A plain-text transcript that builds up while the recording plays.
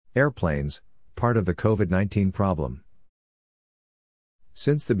Airplanes, part of the COVID-19 problem.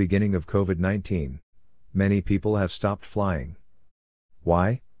 Since the beginning of COVID-19, many people have stopped flying.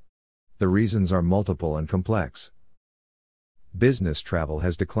 Why? The reasons are multiple and complex. Business travel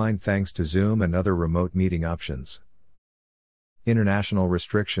has declined thanks to Zoom and other remote meeting options. International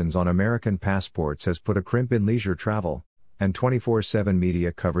restrictions on American passports has put a crimp in leisure travel, and 24/7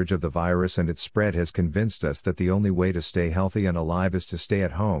 media coverage of the virus and its spread has convinced us that the only way to stay healthy and alive is to stay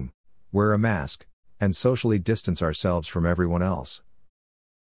at home, wear a mask, and socially distance ourselves from everyone else.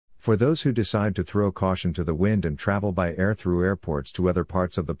 For those who decide to throw caution to the wind and travel by air through airports to other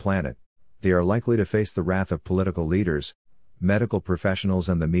parts of the planet, they are likely to face the wrath of political leaders, medical professionals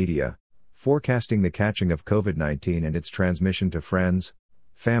and the media, forecasting the catching of COVID-19 and its transmission to friends,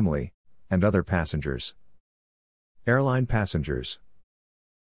 family, and other passengers. Airline passengers.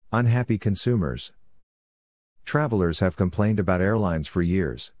 Unhappy consumers. Travelers have complained about airlines for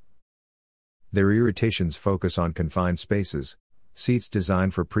years. Their irritations focus on confined spaces, seats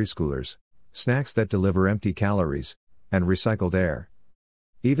designed for preschoolers, snacks that deliver empty calories, and recycled air.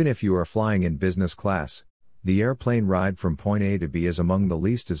 Even if you are flying in business class, the airplane ride from point A to B is among the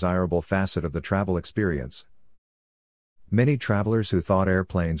least desirable facet of the travel experience. Many travelers who thought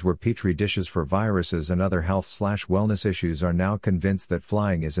airplanes were petri dishes for viruses and other health/wellness issues are now convinced that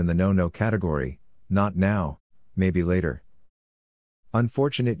flying is in the no-no category, not now, maybe later.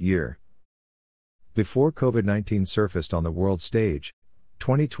 Unfortunate year. Before COVID-19 surfaced on the world stage,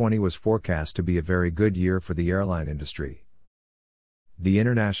 2020 was forecast to be a very good year for the airline industry. The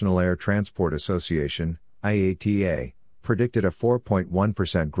International Air Transport Association, IATA, predicted a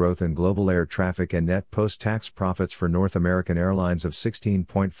 4.1% growth in global air traffic and net post-tax profits for North American airlines of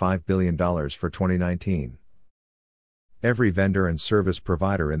 $16.5 billion for 2019. Every vendor and service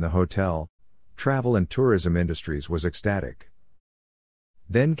provider in the hotel, travel and tourism industries was ecstatic.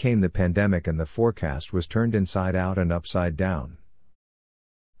 Then came the pandemic and the forecast was turned inside out and upside down.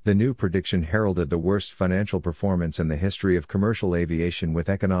 The new prediction heralded the worst financial performance in the history of commercial aviation, with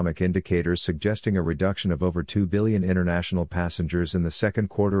economic indicators suggesting a reduction of over 2 billion international passengers in the second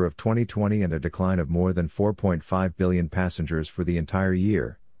quarter of 2020 and a decline of more than 4.5 billion passengers for the entire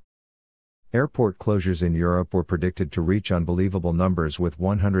year. Airport closures in Europe were predicted to reach unbelievable numbers, with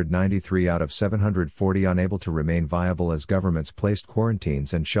 193 out of 740 unable to remain viable as governments placed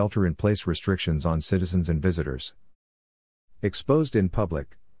quarantines and shelter-in-place restrictions on citizens and visitors. Exposed in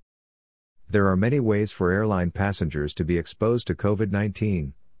public. There are many ways for airline passengers to be exposed to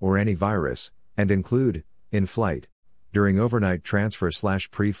COVID-19, or any virus, and include, in flight, during overnight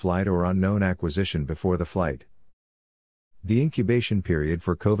transfer/pre-flight or unknown acquisition before the flight. The incubation period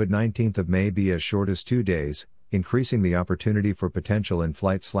for COVID-19 may be as short as 2 days, increasing the opportunity for potential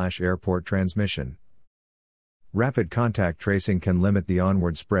in-flight/airport transmission. Rapid contact tracing can limit the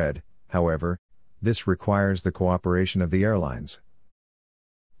onward spread, however, this requires the cooperation of the airlines.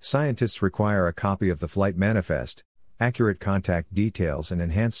 Scientists require a copy of the flight manifest, accurate contact details and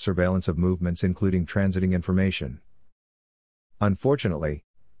enhanced surveillance of movements, including transiting information. Unfortunately,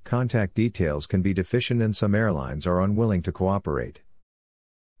 contact details can be deficient and some airlines are unwilling to cooperate.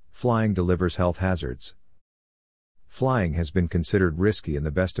 Flying delivers health hazards. Flying has been considered risky in the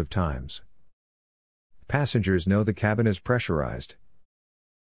best of times. Passengers know the cabin is pressurized.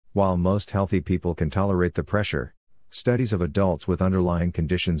 While most healthy people can tolerate the pressure, studies of adults with underlying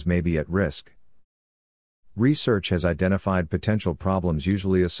conditions may be at risk. Research has identified potential problems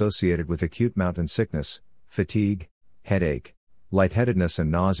usually associated with acute mountain sickness, fatigue, headache, lightheadedness and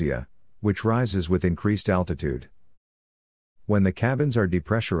nausea, which rises with increased altitude. When the cabins are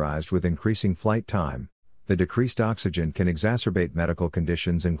depressurized with increasing flight time, the decreased oxygen can exacerbate medical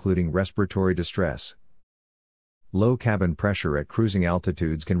conditions including respiratory distress. Low cabin pressure at cruising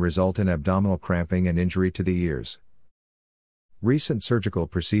altitudes can result in abdominal cramping and injury to the ears. Recent surgical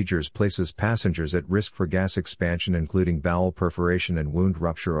procedures places passengers at risk for gas expansion, including bowel perforation and wound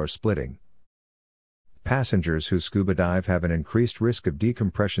rupture or splitting. Passengers who scuba dive have an increased risk of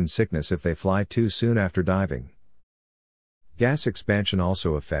decompression sickness if they fly too soon after diving. Gas expansion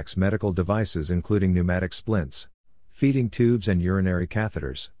also affects medical devices, including pneumatic splints, feeding tubes and urinary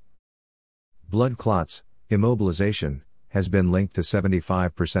catheters. Blood clots, immobilization, has been linked to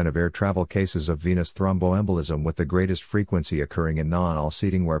 75% of air travel cases of venous thromboembolism, with the greatest frequency occurring in non-all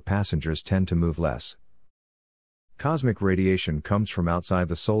seating where passengers tend to move less. Cosmic radiation comes from outside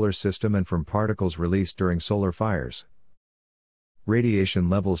the solar system and from particles released during solar fires. Radiation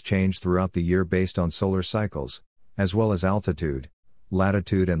levels change throughout the year based on solar cycles, as well as altitude,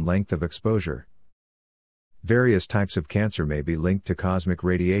 latitude and length of exposure. Various types of cancer may be linked to cosmic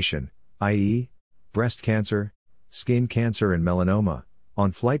radiation, i.e., breast cancer, skin cancer and melanoma,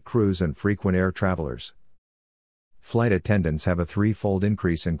 On flight crews and frequent air travelers. Flight attendants have a threefold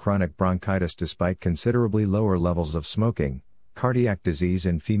increase in chronic bronchitis despite considerably lower levels of smoking. Cardiac disease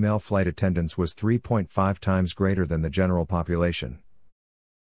in female flight attendants was 3.5 times greater than the general population.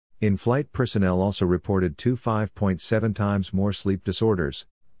 In-flight personnel also reported 5.7 times more sleep disorders,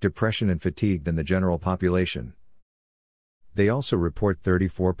 depression and fatigue than the general population. They also report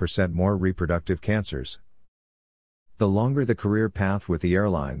 34% more reproductive cancers. The longer the career path with the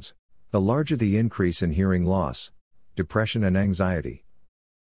airlines, the larger the increase in hearing loss, depression and anxiety.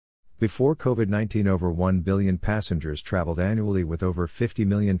 Before COVID-19, over 1 billion passengers traveled annually, with over 50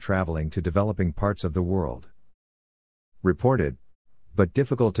 million traveling to developing parts of the world. Reported, but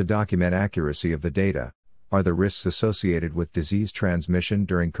difficult to document accuracy of the data, are the risks associated with disease transmission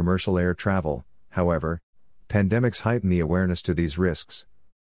during commercial air travel. However, pandemics heighten the awareness to these risks.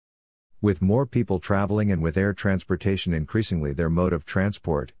 With more people traveling and with air transportation increasingly their mode of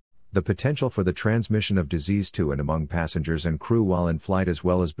transport, the potential for the transmission of disease to and among passengers and crew while in flight as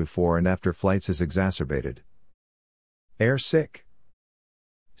well as before and after flights is exacerbated. Air sick.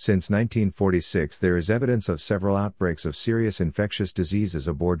 Since 1946 there is evidence of several outbreaks of serious infectious diseases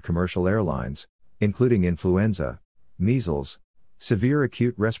aboard commercial airlines, including influenza, measles, severe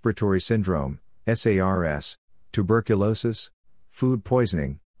acute respiratory syndrome, SARS, tuberculosis, food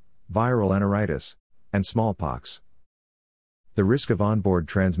poisoning, viral enteritis, and smallpox. The risk of onboard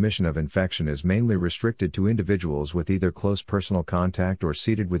transmission of infection is mainly restricted to individuals with either close personal contact or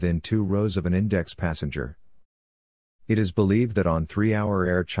seated within 2 rows of an index passenger. It is believed that on 3-hour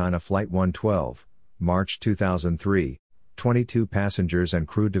Air China Flight 112, March 2003, 22 passengers and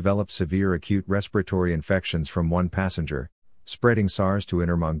crew developed severe acute respiratory infections from one passenger, spreading SARS to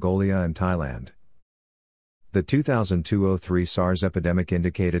Inner Mongolia and Thailand. The 2002-03 SARS epidemic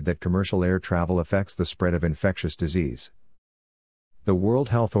indicated that commercial air travel affects the spread of infectious disease. The World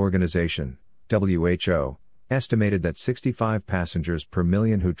Health Organization, WHO, estimated that 65 passengers per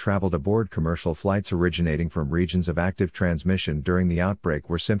million who traveled aboard commercial flights originating from regions of active transmission during the outbreak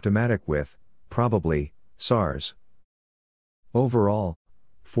were symptomatic with, probably, SARS. Overall,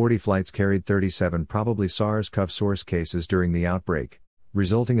 40 flights carried 37 probably SARS-CoV source cases during the outbreak,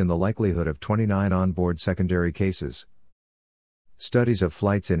 resulting in the likelihood of 29 onboard secondary cases. Studies of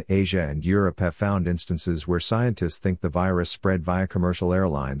flights in Asia and Europe have found instances where scientists think the virus spread via commercial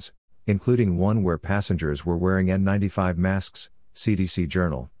airlines, including one where passengers were wearing N95 masks, CDC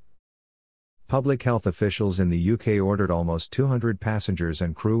Journal. Public health officials in the UK ordered almost 200 passengers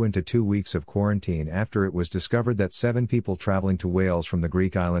and crew into 2 weeks of quarantine after it was discovered that 7 people travelling to Wales from the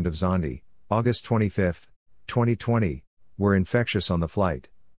Greek island of Zandi, August 25, 2020, were infectious on the flight.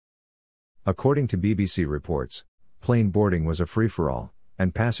 According to BBC reports, plane boarding was a free-for-all,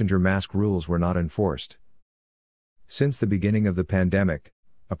 and passenger mask rules were not enforced. Since the beginning of the pandemic,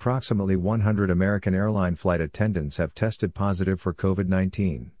 approximately 100 American airline flight attendants have tested positive for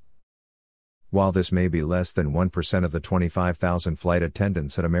COVID-19. While this may be less than 1% of the 25,000 flight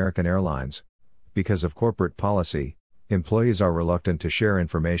attendants at American Airlines, because of corporate policy, employees are reluctant to share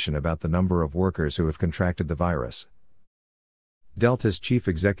information about the number of workers who have contracted the virus. Delta's chief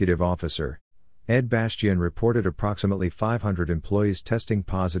executive officer, Ed Bastian, reported approximately 500 employees testing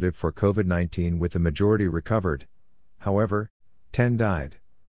positive for COVID-19, with the majority recovered. However, 10 died.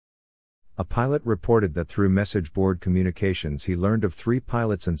 A pilot reported that through message board communications he learned of 3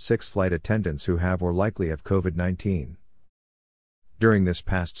 pilots and 6 flight attendants who have or likely have COVID-19. During this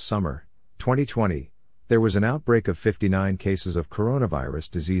past summer, 2020, there was an outbreak of 59 cases of coronavirus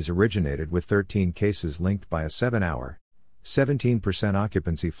disease originated, with 13 cases linked by a 7-hour, 17%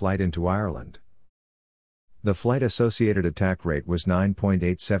 occupancy flight into Ireland. The flight-associated attack rate was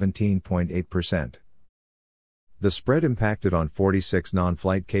 17.8%. The spread impacted on 46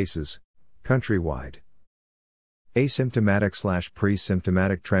 non-flight cases, countrywide.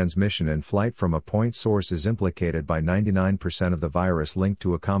 Asymptomatic/pre-symptomatic transmission in flight from a point source is implicated by 99% of the virus linked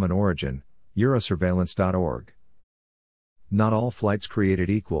to a common origin, Eurosurveillance.org. Not all flights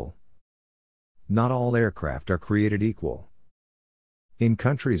created equal. Not all aircraft are created equal. In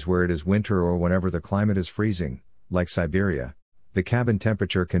countries where it is winter or whenever the climate is freezing, like Siberia, the cabin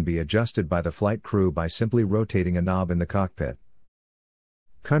temperature can be adjusted by the flight crew by simply rotating a knob in the cockpit.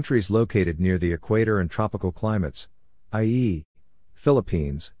 Countries located near the equator and tropical climates, i.e.,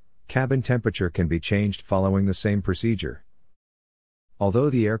 Philippines, cabin temperature can be changed following the same procedure.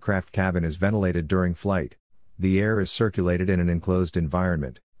 Although the aircraft cabin is ventilated during flight, the air is circulated in an enclosed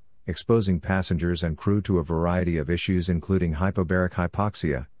environment, exposing passengers and crew to a variety of issues including hypobaric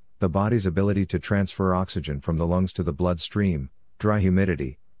hypoxia, the body's ability to transfer oxygen from the lungs to the bloodstream, dry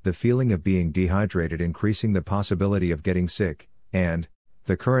humidity, the feeling of being dehydrated increasing the possibility of getting sick, and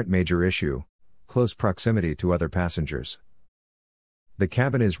The current major issue: close proximity to other passengers. The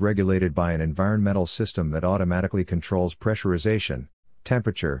cabin is regulated by an environmental system that automatically controls pressurization,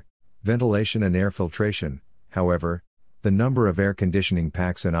 temperature, ventilation and air filtration. However, the number of air conditioning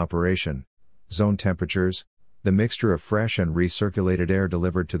packs in operation, zone temperatures, the mixture of fresh and recirculated air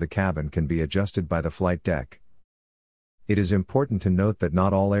delivered to the cabin can be adjusted by the flight deck. It is important to note that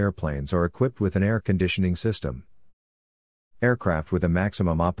not all airplanes are equipped with an air conditioning system. Aircraft with a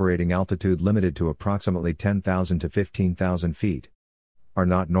maximum operating altitude limited to approximately 10,000 to 15,000 feet are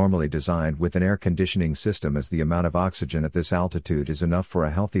not normally designed with an air conditioning system, as the amount of oxygen at this altitude is enough for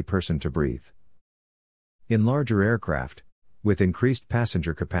a healthy person to breathe. In larger aircraft, with increased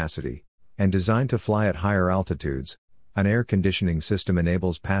passenger capacity, and designed to fly at higher altitudes, an air conditioning system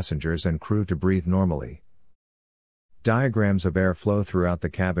enables passengers and crew to breathe normally. Diagrams of airflow throughout the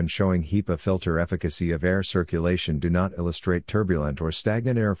cabin showing HEPA filter efficacy of air circulation do not illustrate turbulent or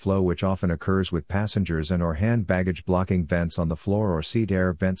stagnant airflow, which often occurs with passengers and or hand baggage blocking vents on the floor or seat.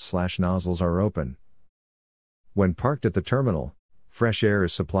 Air vents/nozzles are open. When parked at the terminal, fresh air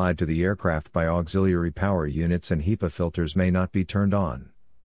is supplied to the aircraft by auxiliary power units and HEPA filters may not be turned on.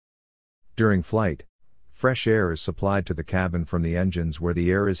 During flight, fresh air is supplied to the cabin from the engines, where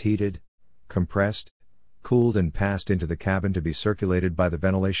the air is heated, compressed, cooled and passed into the cabin to be circulated by the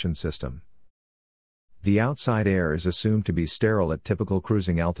ventilation system. The outside air is assumed to be sterile at typical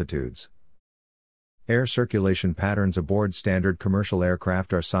cruising altitudes. Air circulation patterns aboard standard commercial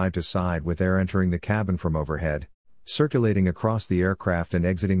aircraft are side to side, with air entering the cabin from overhead, circulating across the aircraft and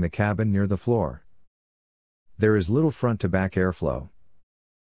exiting the cabin near the floor. There is little front-to-back airflow.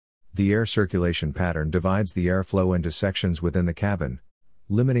 The air circulation pattern divides the airflow into sections within the cabin,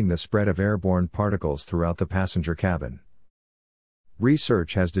 limiting the spread of airborne particles throughout the passenger cabin.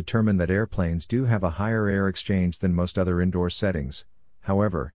 Research has determined that airplanes do have a higher air exchange than most other indoor settings.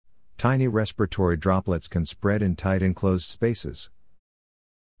 However, tiny respiratory droplets can spread in tight enclosed spaces.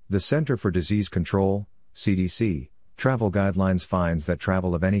 The Center for Disease Control, CDC, travel guidelines finds that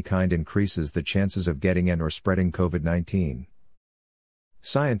travel of any kind increases the chances of getting and or spreading COVID-19.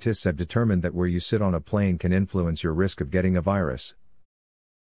 Scientists have determined that where you sit on a plane can influence your risk of getting a virus.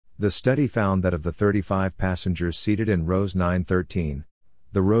 The study found that of the 35 passengers seated in rows 9-13,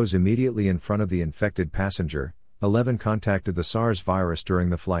 the rows immediately in front of the infected passenger, 11 contacted the SARS virus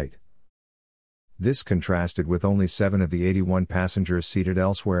during the flight. This contrasted with only 7 of the 81 passengers seated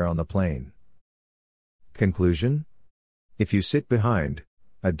elsewhere on the plane. Conclusion? If you sit behind,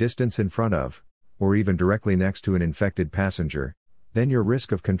 a distance in front of, or even directly next to an infected passenger, then your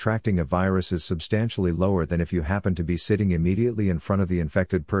risk of contracting a virus is substantially lower than if you happen to be sitting immediately in front of the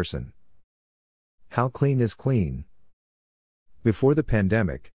infected person. How clean is clean? Before the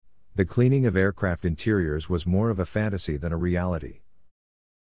pandemic, the cleaning of aircraft interiors was more of a fantasy than a reality.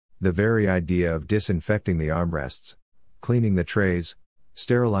 The very idea of disinfecting the armrests, cleaning the trays,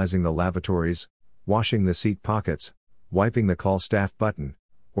 sterilizing the lavatories, washing the seat pockets, wiping the call staff button,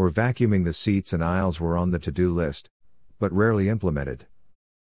 or vacuuming the seats and aisles were on the to-do list, but rarely implemented.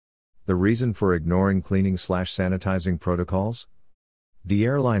 The reason for ignoring cleaning/sanitizing protocols? The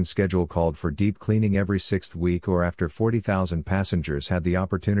airline schedule called for deep cleaning every 6th week or after 40,000 passengers had the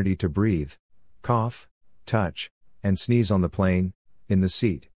opportunity to breathe, cough, touch, and sneeze on the plane, in the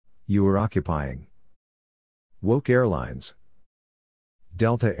seat you were occupying. Woke Airlines.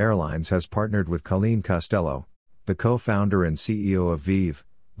 Delta Airlines has partnered with Colleen Costello, the co-founder and CEO of Vive,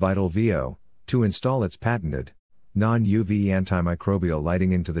 Vital VO, to install its patented non-UV antimicrobial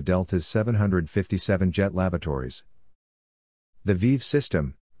lighting into the Delta's 757 jet lavatories. The Vive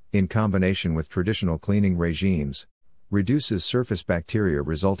system, in combination with traditional cleaning regimes, reduces surface bacteria,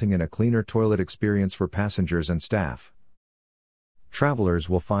 resulting in a cleaner toilet experience for passengers and staff. Travelers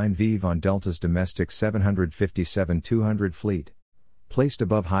will find Vive on Delta's domestic 757-200 fleet, placed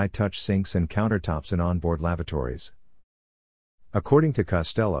above high-touch sinks and countertops in onboard lavatories. According to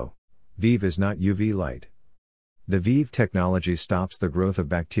Costello, Vive is not UV light. The Vive technology stops the growth of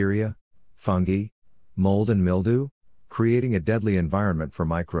bacteria, fungi, mold and mildew, creating a deadly environment for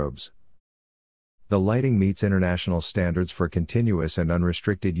microbes. The lighting meets international standards for continuous and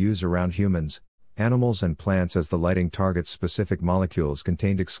unrestricted use around humans, animals and plants, as the lighting targets specific molecules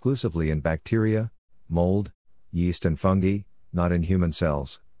contained exclusively in bacteria, mold, yeast and fungi, not in human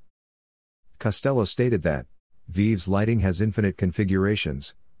cells. Costello stated that Vive's lighting has infinite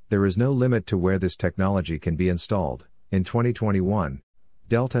configurations. There is no limit to where this technology can be installed. In 2021,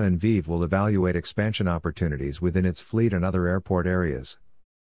 Delta and Vive will evaluate expansion opportunities within its fleet and other airport areas.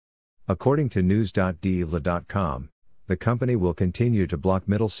 According to news.devla.com, the company will continue to block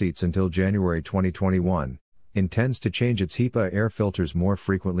middle seats until January 2021, intends to change its HEPA air filters more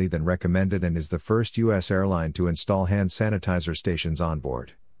frequently than recommended and is the first U.S. airline to install hand sanitizer stations on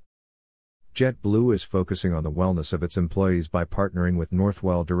board. JetBlue is focusing on the wellness of its employees by partnering with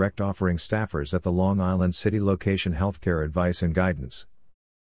Northwell Direct, offering staffers at the Long Island City location healthcare advice and guidance.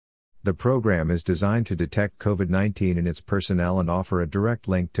 The program is designed to detect COVID-19 in its personnel and offer a direct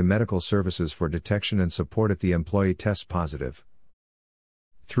link to medical services for detection and support if the employee tests positive.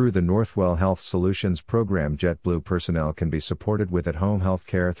 Through the Northwell Health Solutions program, JetBlue personnel can be supported with at-home health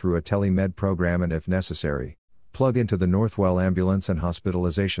care through a telemed program and, if necessary, plug into the Northwell ambulance and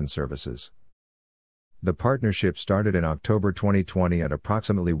hospitalization services. The partnership started in October 2020 and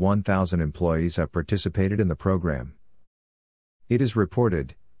approximately 1,000 employees have participated in the program. It is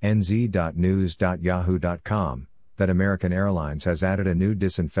reported, nz.news.yahoo.com, that American Airlines has added a new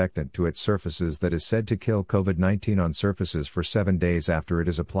disinfectant to its surfaces that is said to kill COVID-19 on surfaces for 7 days after it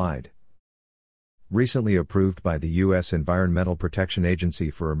is applied. Recently approved by the U.S. Environmental Protection Agency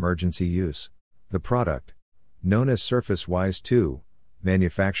for emergency use, the product, known as Surface-Wise 2,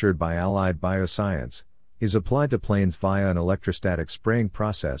 manufactured by Allied Bioscience, is applied to planes via an electrostatic spraying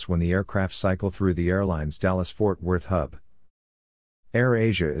process when the aircraft cycle through the airline's Dallas-Fort Worth hub.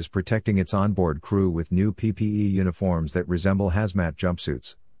 AirAsia is protecting its onboard crew with new PPE uniforms that resemble hazmat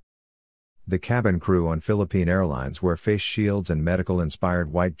jumpsuits. The cabin crew on Philippine Airlines wear face shields and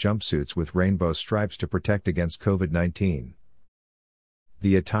medical-inspired white jumpsuits with rainbow stripes to protect against COVID-19.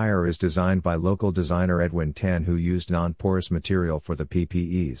 The attire is designed by local designer Edwin Tan, who used non-porous material for the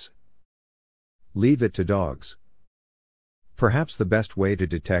PPEs. Leave it to dogs. Perhaps the best way to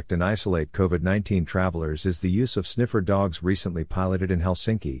detect and isolate COVID-19 travelers is the use of sniffer dogs, recently piloted in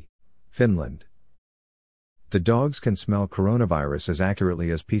Helsinki, Finland. The dogs can smell coronavirus as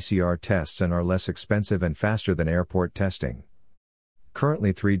accurately as PCR tests and are less expensive and faster than airport testing.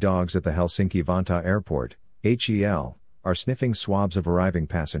 Currently, 3 dogs at the Helsinki Vantaa Airport, HEL, are sniffing swabs of arriving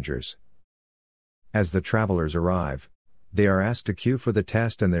passengers. As the travelers arrive, they are asked to queue for the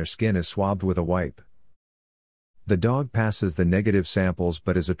test and their skin is swabbed with a wipe. The dog passes the negative samples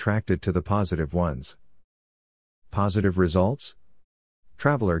but is attracted to the positive ones. Positive results?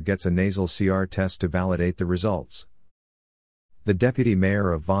 Traveler gets a nasal CR test to validate the results. The deputy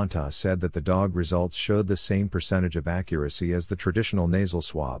mayor of Vantaa said that the dog results showed the same percentage of accuracy as the traditional nasal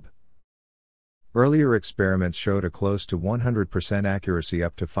swab. Earlier experiments showed a close to 100% accuracy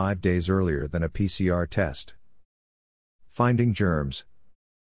up to 5 days earlier than a PCR test. Finding germs.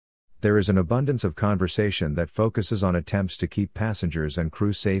 There is an abundance of conversation that focuses on attempts to keep passengers and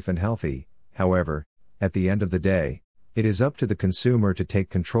crew safe and healthy. However, at the end of the day, it is up to the consumer to take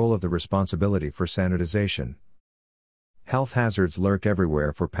control of the responsibility for sanitization. Health hazards lurk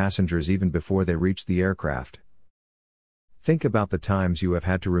everywhere for passengers even before they reach the aircraft. Think about the times you have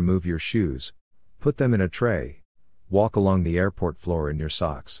had to remove your shoes, put them in a tray, walk along the airport floor in your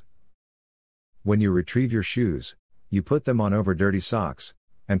socks. When you retrieve your shoes, you put them on over dirty socks,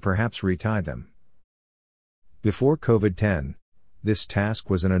 and perhaps retie them. Before COVID-10, this task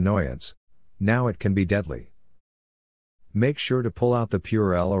was an annoyance. Now it can be deadly. Make sure to pull out the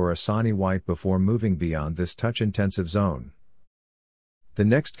Purell or Asani wipe before moving beyond this touch-intensive zone. The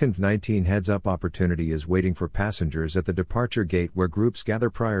next COVID-19 heads-up opportunity is waiting for passengers at the departure gate where groups gather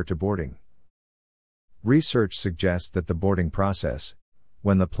prior to boarding. Research suggests that the boarding process,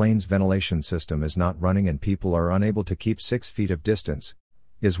 when the plane's ventilation system is not running and people are unable to keep 6 feet of distance,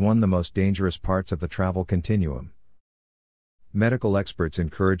 is one of the most dangerous parts of the travel continuum. Medical experts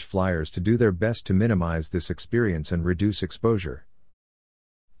encourage flyers to do their best to minimize this experience and reduce exposure.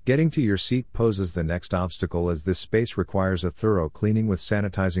 Getting to your seat poses the next obstacle, as this space requires a thorough cleaning with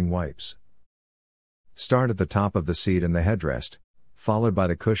sanitizing wipes. Start at the top of the seat and the headrest, followed by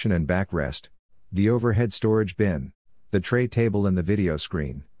the cushion and backrest, the overhead storage bin, the tray table and the video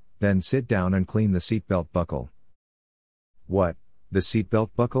screen, then sit down and clean the seatbelt buckle. What? The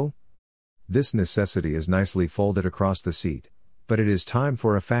seatbelt buckle? This necessity is nicely folded across the seat, but it is time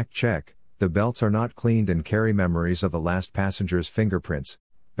for a fact check. The belts are not cleaned and carry memories of the last passenger's fingerprints,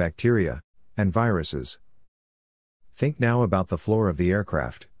 bacteria, and viruses. Think now about the floor of the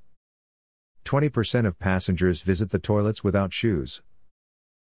aircraft. 20% of passengers visit the toilets without shoes.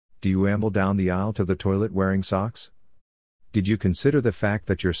 Do you amble down the aisle to the toilet wearing socks? Did you consider the fact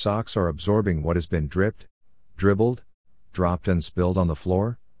that your socks are absorbing what has been dripped, dribbled, dropped and spilled on the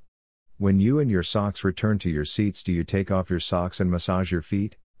floor? When you and your socks return to your seats, do you take off your socks and massage your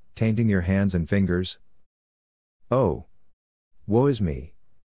feet, tainting your hands and fingers? Oh! Woe is me!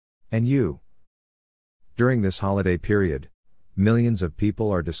 And you? During this holiday period, millions of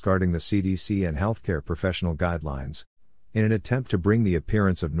people are discarding the CDC and healthcare professional guidelines, in an attempt to bring the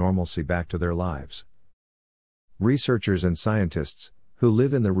appearance of normalcy back to their lives. Researchers and scientists, who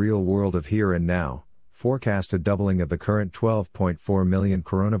live in the real world of here and now, forecast a doubling of the current 12.4 million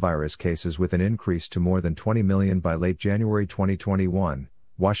coronavirus cases with an increase to more than 20 million by late January 2021,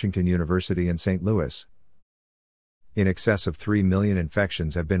 Washington University in St. Louis. In excess of 3 million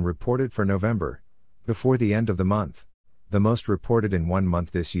infections have been reported for November, before the end of the month, the most reported in 1 month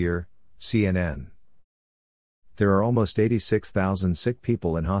this year, CNN. There are almost 86,000 sick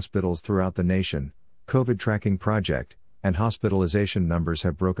people in hospitals throughout the nation, COVID tracking project, and hospitalization numbers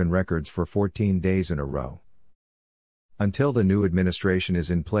have broken records for 14 days in a row. Until the new administration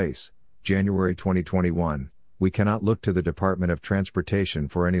is in place, January 2021, we cannot look to the Department of Transportation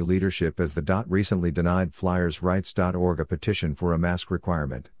for any leadership as the recently denied FlyersRights.org a petition for a mask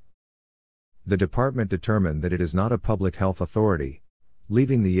requirement. The department determined that it is not a public health authority,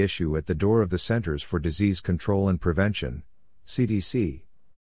 leaving the issue at the door of the Centers for Disease Control and Prevention, CDC.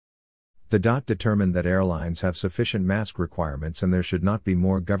 The determined that airlines have sufficient mask requirements and there should not be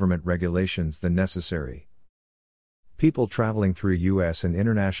more government regulations than necessary. People traveling through U.S. and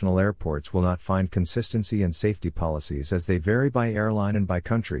international airports will not find consistency in safety policies as they vary by airline and by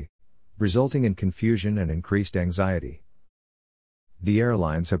country, resulting in confusion and increased anxiety. The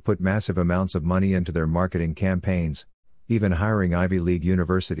airlines have put massive amounts of money into their marketing campaigns, even hiring Ivy League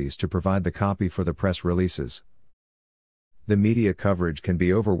universities to provide the copy for the press releases. The media coverage can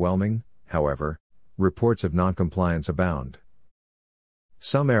be overwhelming. However, reports of noncompliance abound.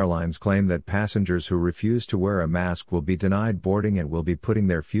 Some airlines claim that passengers who refuse to wear a mask will be denied boarding and will be putting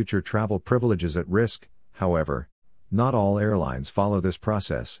their future travel privileges at risk. However, not all airlines follow this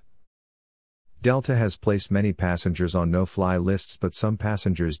process. Delta has placed many passengers on no-fly lists, but some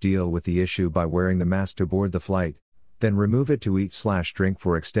passengers deal with the issue by wearing the mask to board the flight, then remove it to eat/drink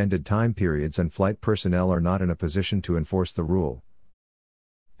for extended time periods, and flight personnel are not in a position to enforce the rule.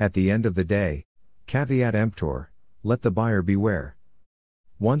 At the end of the day, caveat emptor, let the buyer beware.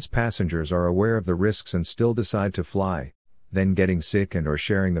 Once passengers are aware of the risks and still decide to fly, then getting sick and/or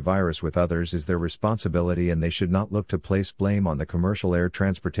sharing the virus with others is their responsibility and they should not look to place blame on the commercial air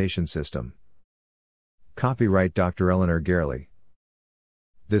transportation system. Copyright Dr. Eleanor Gerli.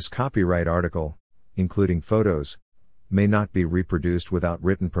 This copyright article, including photos, may not be reproduced without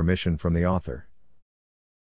written permission from the author.